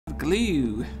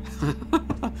glue.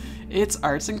 It's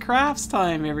arts and crafts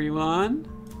time, everyone.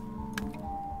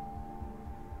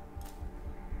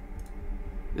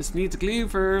 This needs glue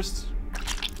first.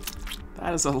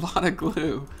 That is a lot of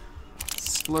glue.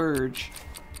 Splurge.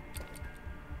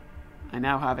 I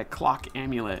now have a clock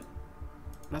amulet.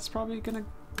 That's probably gonna...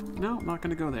 No, not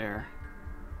gonna go there.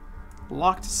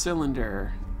 Locked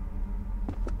cylinder.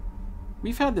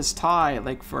 We've had this tie,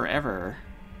 like, forever.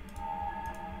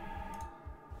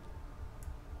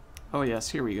 Oh yes,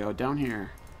 here we go, down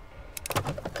here.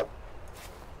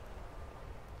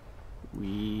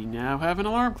 We now have an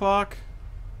alarm clock.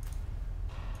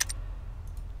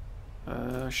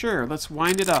 Sure, let's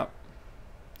wind it up.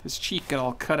 His cheek got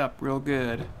all cut up real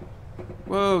good.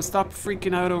 Whoa, stop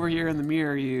freaking out over here in the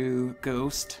mirror, you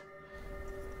ghost.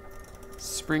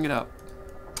 Spring it up.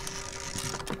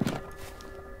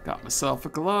 Got myself a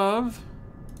glove.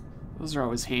 Those are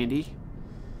always handy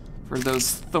for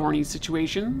those thorny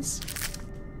situations.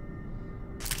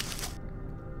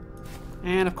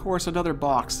 And of course another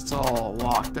box that's all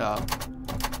locked up.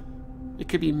 It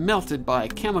could be melted by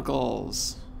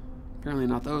chemicals. Apparently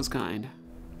not those kind.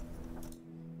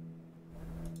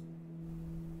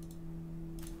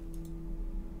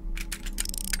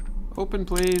 Open,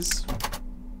 please.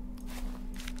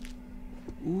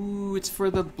 Ooh, it's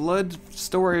for the blood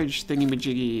storage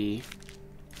thingy-majiggy.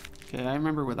 Okay, I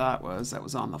remember where that was. That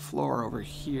was on the floor over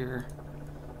here.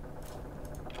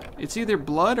 It's either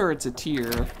blood or it's a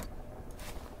tear.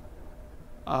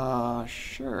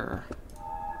 Sure.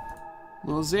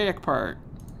 Mosaic part.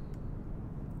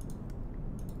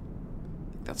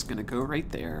 That's gonna go right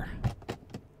there.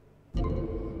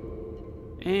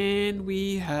 And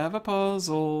we have a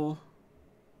puzzle.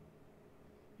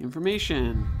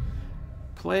 Information.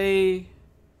 Place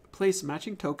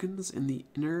matching tokens in the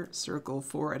inner circle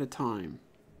 4 at a time.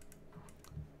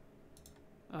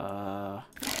 Oh.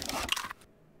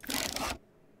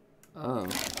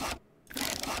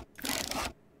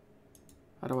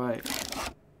 How do I...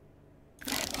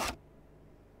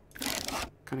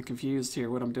 Kind of confused here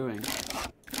what I'm doing.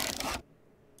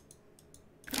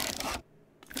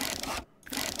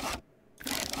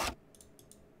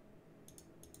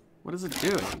 What is it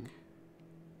doing?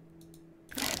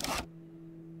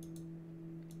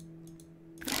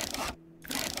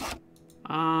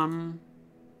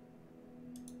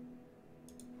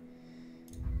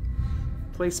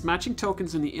 Place matching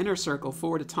tokens in the inner circle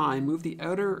 4 at a time. Move the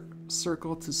outer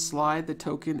circle to slide the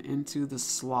token into the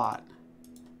slot.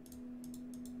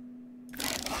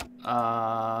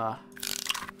 Oh.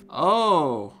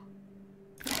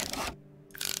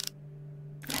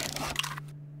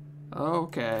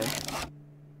 Okay.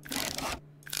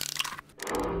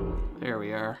 There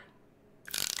we are.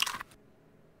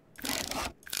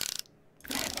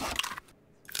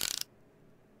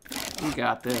 We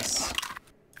got this.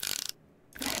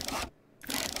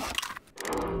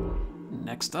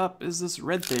 Next up is this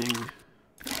red thing.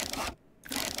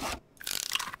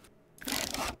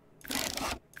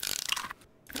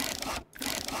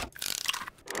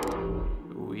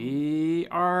 We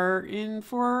are in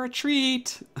for a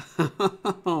treat.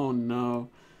 Oh no.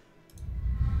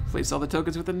 Place all the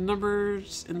tokens with the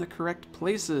numbers in the correct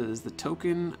places. The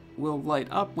token will light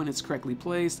up when it's correctly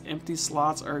placed. Empty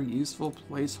slots are useful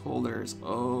placeholders.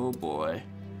 Oh boy.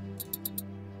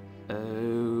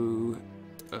 Oh.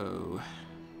 Oh.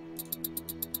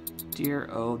 Dear,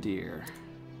 oh dear.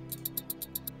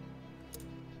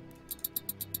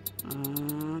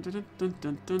 Dun, dun, dun,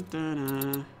 dun, dun,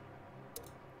 dun.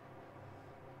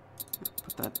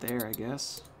 Put that there, I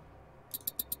guess.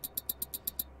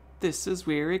 This is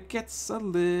where it gets a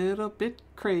little bit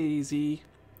crazy.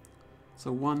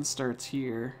 So 1 starts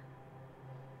here.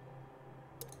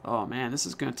 Oh man, this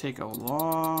is gonna take a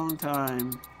long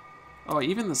time. Oh,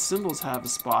 even the symbols have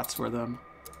spots for them.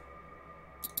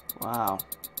 Wow.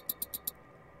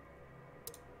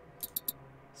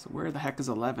 So where the heck is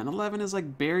 11? 11 is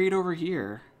like buried over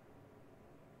here.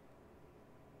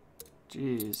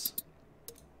 Jeez.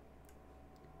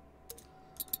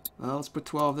 Well, let's put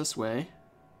 12 this way.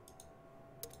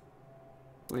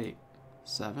 Wait,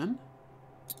 7?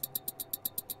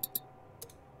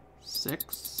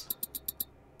 6?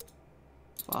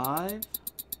 5?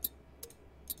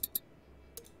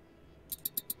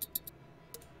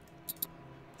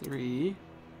 3?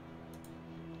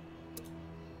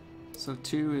 So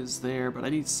 2 is there, but I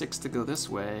need 6 to go this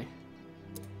way.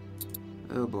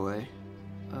 Oh boy.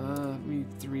 I need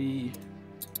 3.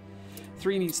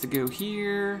 3 needs to go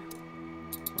here.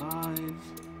 5.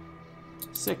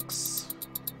 6.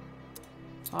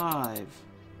 5.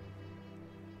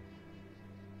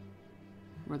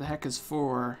 Where the heck is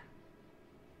 4?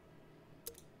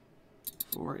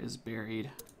 4 is buried.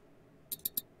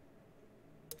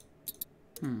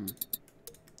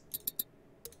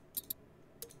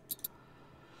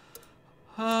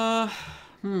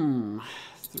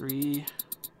 3,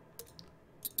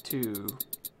 2.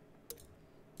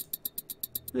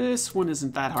 This one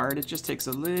isn't that hard, it just takes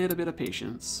a little bit of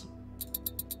patience.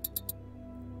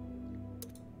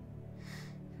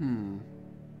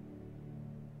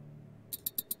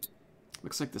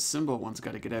 Looks like the symbol one's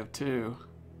got to get out too.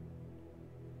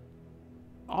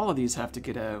 All of these have to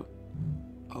get out.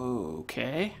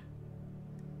 Okay.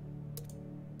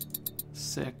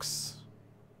 6.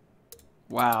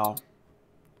 Wow.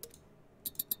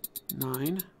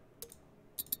 9.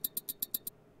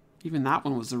 Even that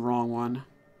one was the wrong one.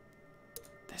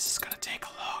 This is gonna take a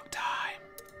long time.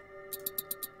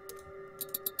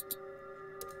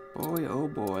 Boy, oh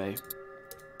boy.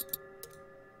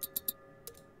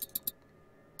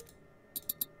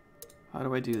 How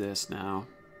do I do this now?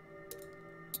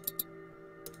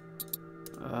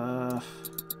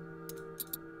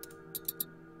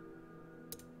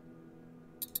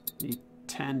 Need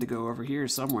 10 to go over here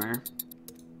somewhere.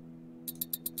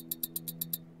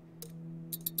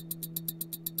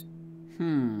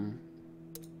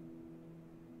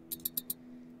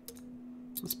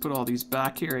 Let's put all these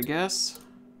back here, I guess.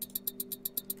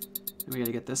 And we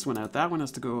gotta get this one out. That one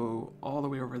has to go all the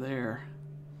way over there.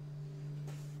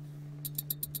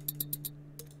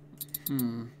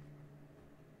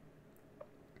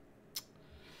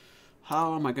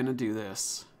 How am I gonna do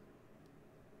this?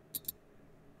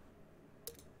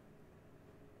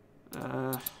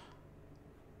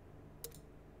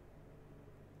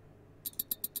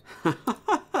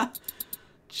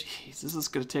 Jeez, this is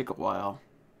gonna take a while.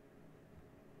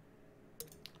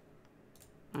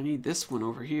 I need this one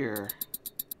over here.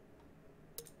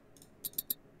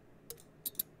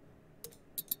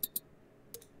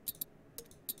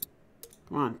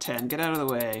 Come on, 10, get out of the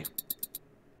way.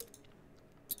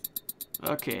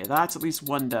 Okay, that's at least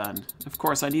one done. Of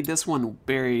course, I need this one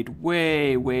buried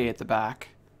way, way at the back.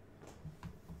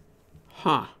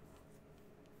 Huh.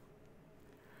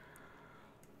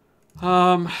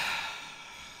 How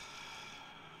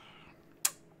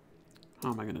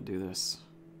am I gonna do this?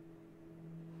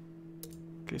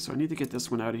 Okay, so I need to get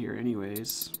this one out of here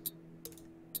anyways.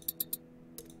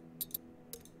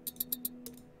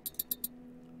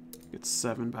 Get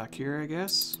 7 back here, I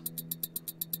guess.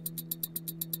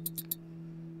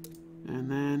 And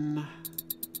then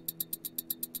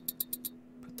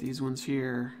put these ones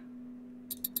here.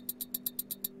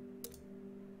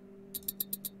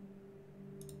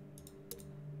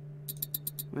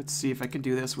 Let's see if I can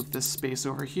do this with this space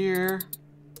over here.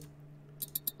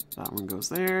 That one goes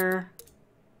there.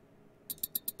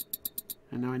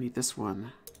 And now I need this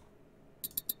one.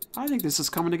 I think this is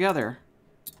coming together.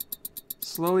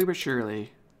 Slowly but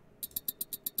surely.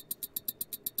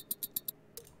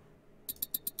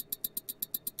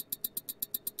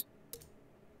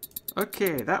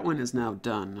 Okay, that one is now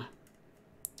done.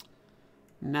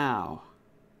 Now,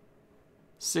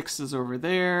 6 is over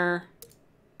there.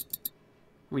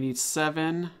 We need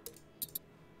 7.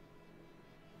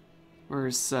 Where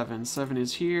is 7? 7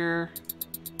 is here.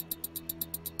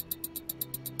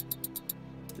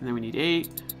 And then we need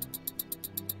 8.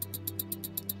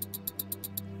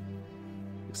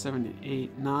 7,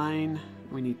 8, 9.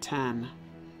 We need 10.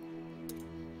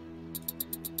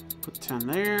 Put 10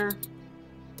 there.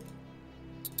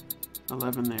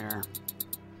 11 there.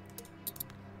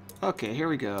 Okay, here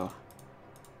we go.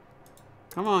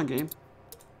 Come on, game.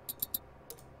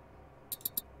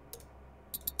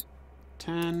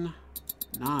 10,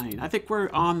 9. I think we're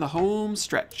on the home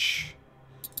stretch.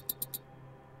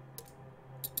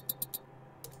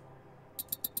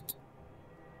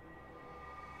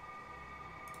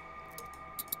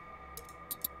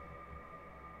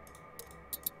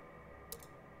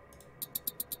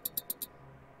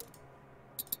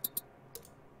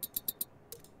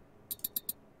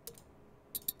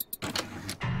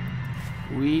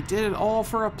 We did it all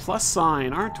for a plus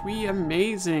sign. Aren't we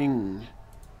amazing?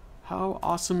 How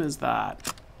awesome is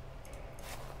that?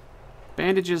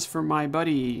 Bandages for my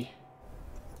buddy.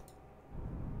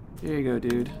 Here you go,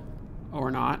 dude. Or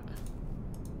not.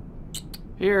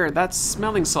 Here, that's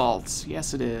smelling salts.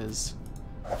 Yes, it is.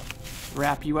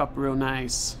 Wrap you up real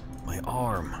nice. My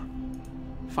arm.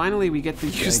 Finally, we get to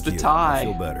use the Thank you. tie. I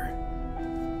feel better.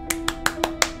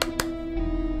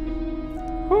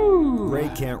 Woo! Ray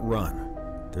can't run.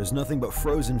 There's nothing but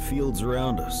frozen fields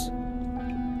around us.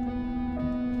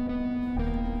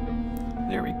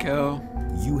 There we go.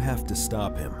 You have to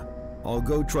stop him. I'll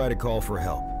go try to call for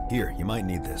help. Here, you might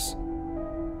need this.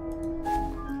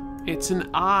 It's an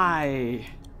eye.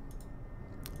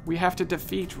 We have to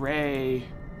defeat Ray.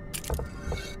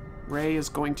 Ray is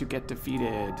going to get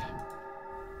defeated.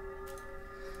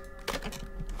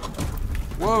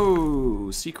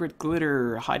 Whoa! Secret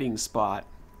glitter hiding spot.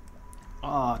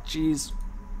 Oh, jeez.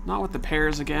 Not with the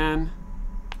pears again.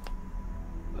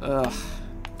 Ugh.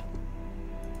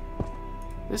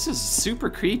 This is super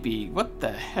creepy. What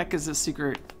the heck is this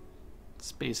secret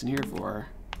space in here for?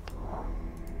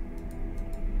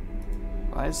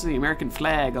 Why is the American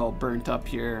flag all burnt up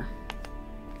here?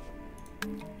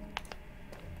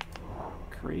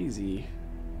 Crazy.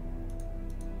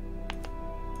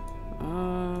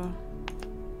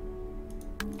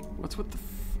 What's with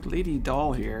the lady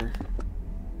doll here?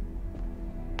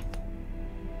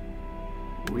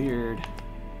 Weird.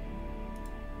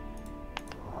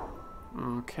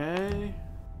 Okay.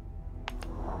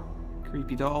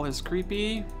 Creepy doll is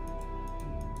creepy.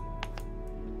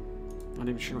 Not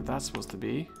even sure what that's supposed to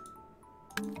be.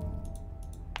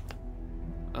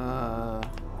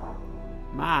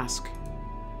 Mask.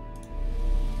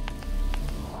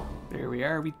 There we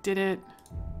are, we did it.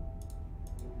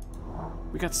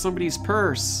 We got somebody's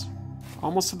purse.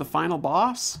 Almost to the final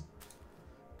boss?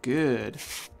 Good.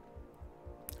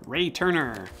 Ray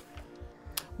Turner.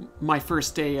 My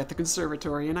first day at the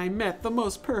conservatory, and I met the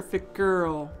most perfect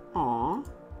girl. Aww.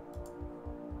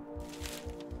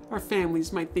 Our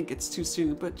families might think it's too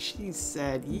soon, but she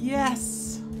said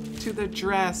yes to the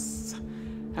dress.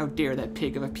 How dare that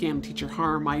pig of a piano teacher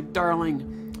harm my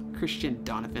darling. Christian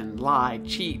Donovan lied,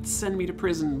 cheat, send me to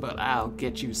prison, but I'll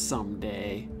get you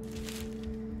someday.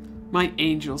 My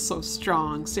angel so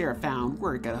strong, Sarah found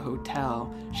work at a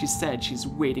hotel. She said she's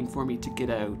waiting for me to get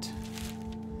out.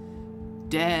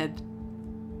 Dead.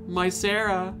 My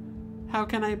Sarah. How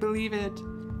can I believe it?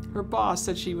 Her boss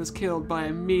said she was killed by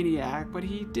a maniac, but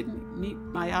he didn't meet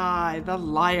my eye, the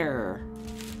liar.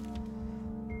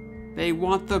 They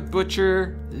want the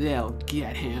butcher, they'll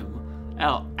get him.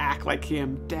 I'll act like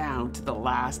him down to the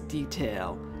last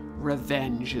detail.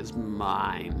 Revenge is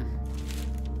mine.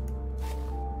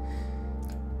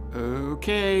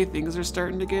 Okay, things are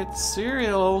starting to get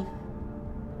serial.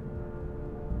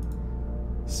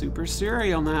 Super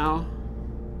serial now.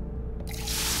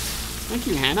 Thank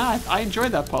you, Hannah. I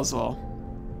enjoyed that puzzle.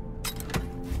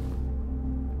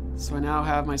 So I now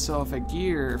have myself a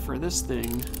gear for this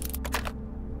thing.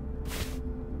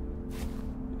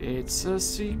 It's a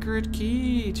secret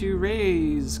key to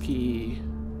Ray's key.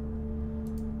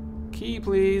 Key,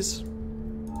 please.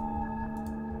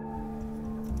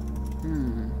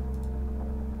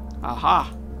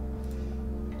 Aha.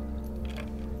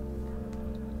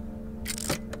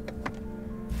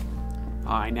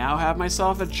 I now have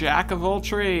myself a jack of all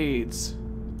trades.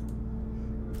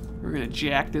 We're gonna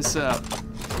jack this up.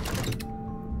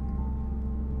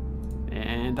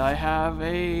 And I have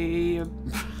a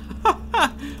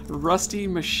rusty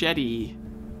machete.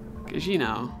 Because, you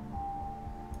know,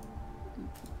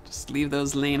 just leave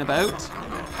those laying about.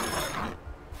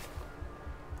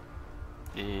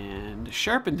 And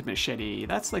sharpened machete.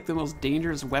 That's like the most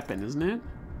dangerous weapon, isn't it?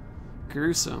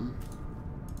 Gruesome.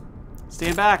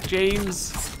 Stand back,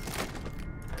 James.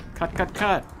 Cut, cut,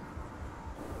 cut.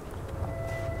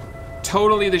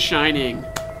 Totally The Shining.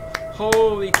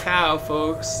 Holy cow,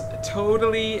 folks.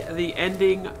 Totally the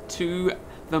ending to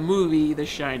the movie The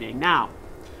Shining. Now,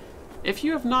 if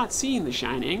you have not seen The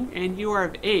Shining and you are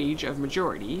of age of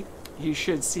majority, you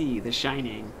should see The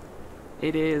Shining.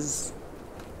 It is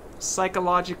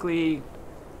psychologically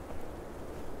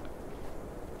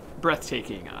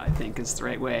breathtaking, I think is the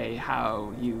right way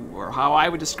how I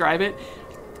would describe it.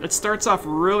 It starts off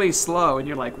really slow and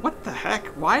you're like, what the heck?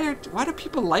 Why do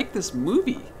people like this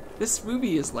movie? This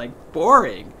movie is like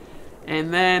boring.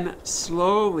 And then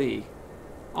slowly,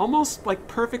 almost like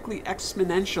perfectly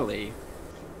exponentially,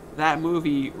 that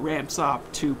movie ramps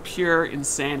up to pure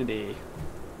insanity.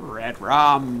 Red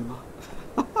rum.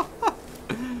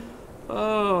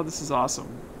 Oh, this is awesome.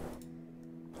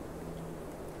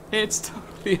 It's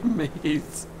totally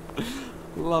amazing.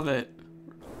 Love it.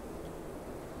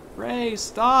 Ray,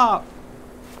 stop!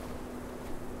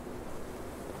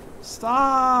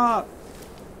 Stop!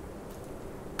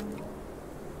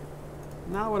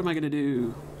 Now what am I gonna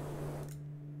do?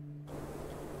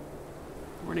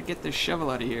 We're gonna get this shovel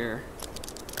out of here.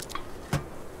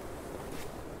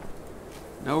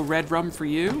 No red rum for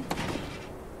you?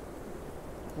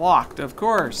 Locked, of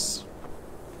course.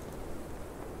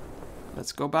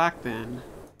 Let's go back then.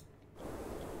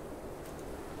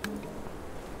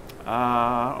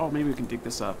 Oh, maybe we can dig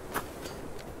this up.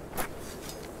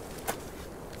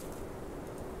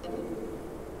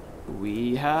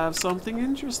 We have something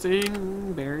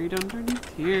interesting buried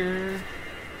underneath here.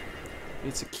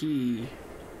 It's a key.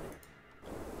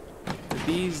 The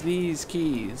bee's knees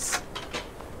keys.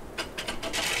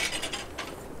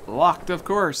 Locked, of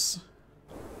course.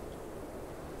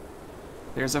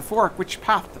 There's a fork. Which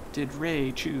path did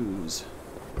Ray choose?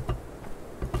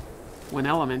 One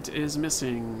element is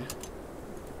missing.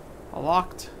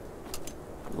 Locked.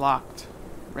 Locked.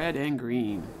 Red and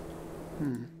green.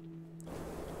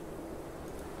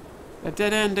 A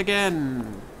dead end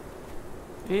again.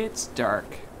 It's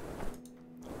dark.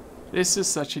 This is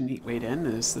such a neat way to end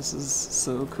this. This is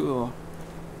so cool.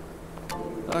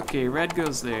 Okay, red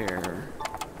goes there.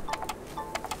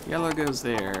 Yellow goes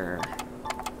there.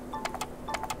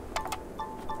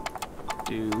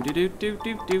 Do do do do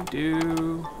do do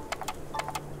do.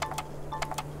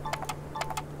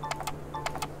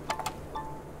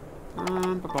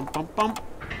 Bum bum bum bum.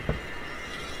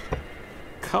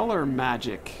 Color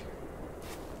magic.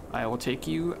 I will take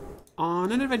you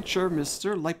on an adventure,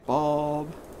 Mr.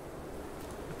 Lightbulb.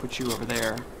 Put you over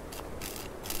there.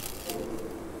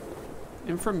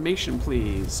 Information,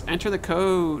 please. Enter the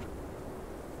code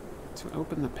to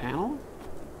open the panel.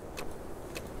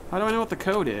 How do I know what the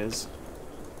code is?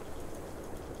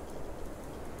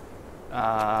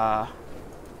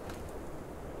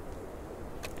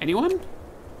 Anyone?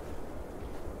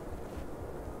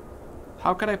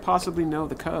 How could I possibly know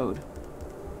the code?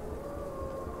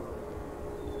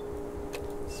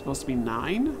 It's supposed to be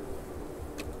 9?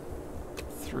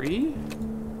 3?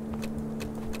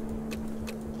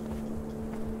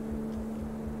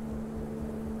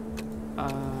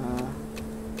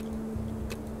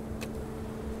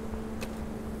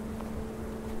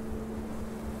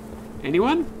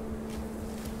 Anyone?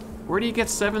 Where do you get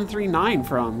 739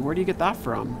 from? Where do you get that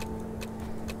from?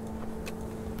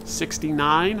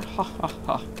 69? Ha ha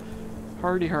ha.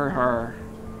 Hardy har har.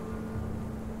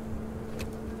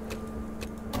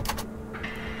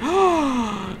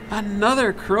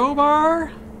 Another crowbar?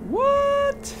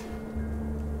 What?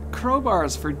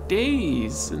 Crowbars for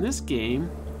days in this game.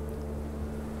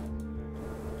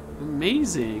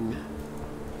 Amazing.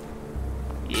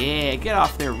 Yeah, get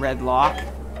off there, red lock.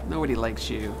 Nobody likes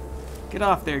you. Get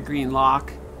off there, green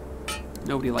lock.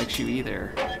 Nobody likes you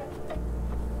either.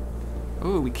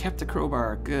 Oh, we kept the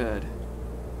crowbar. Good.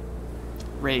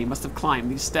 Ray must have climbed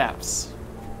these steps.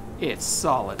 It's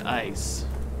solid ice.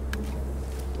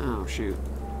 Oh, shoot.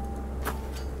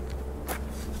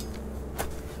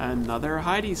 Another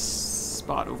hidey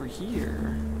spot over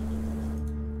here.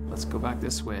 Let's go back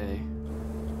this way.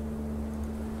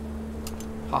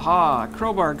 Haha,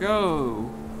 crowbar, go!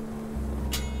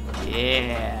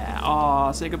 Yeah.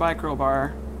 Aw, say goodbye,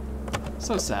 crowbar.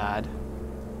 So sad.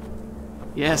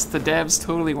 Yes, the devs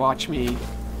totally watch me.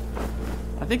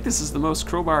 I think this is the most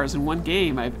crowbars in one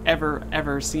game I've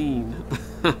ever seen.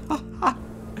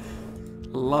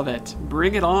 Love it.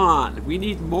 Bring it on. We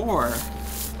need more.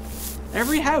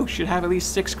 Every house should have at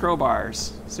least 6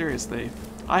 crowbars. Seriously.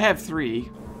 I have 3.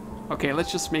 Okay,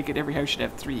 let's just make it every house should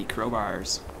have 3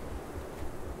 crowbars.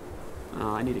 Oh,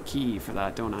 I need a key for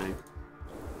that, don't I?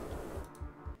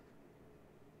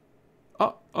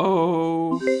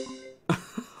 Uh-oh.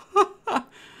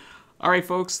 Alright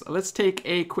folks, let's take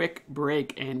a quick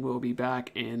break and we'll be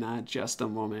back in just a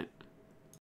moment.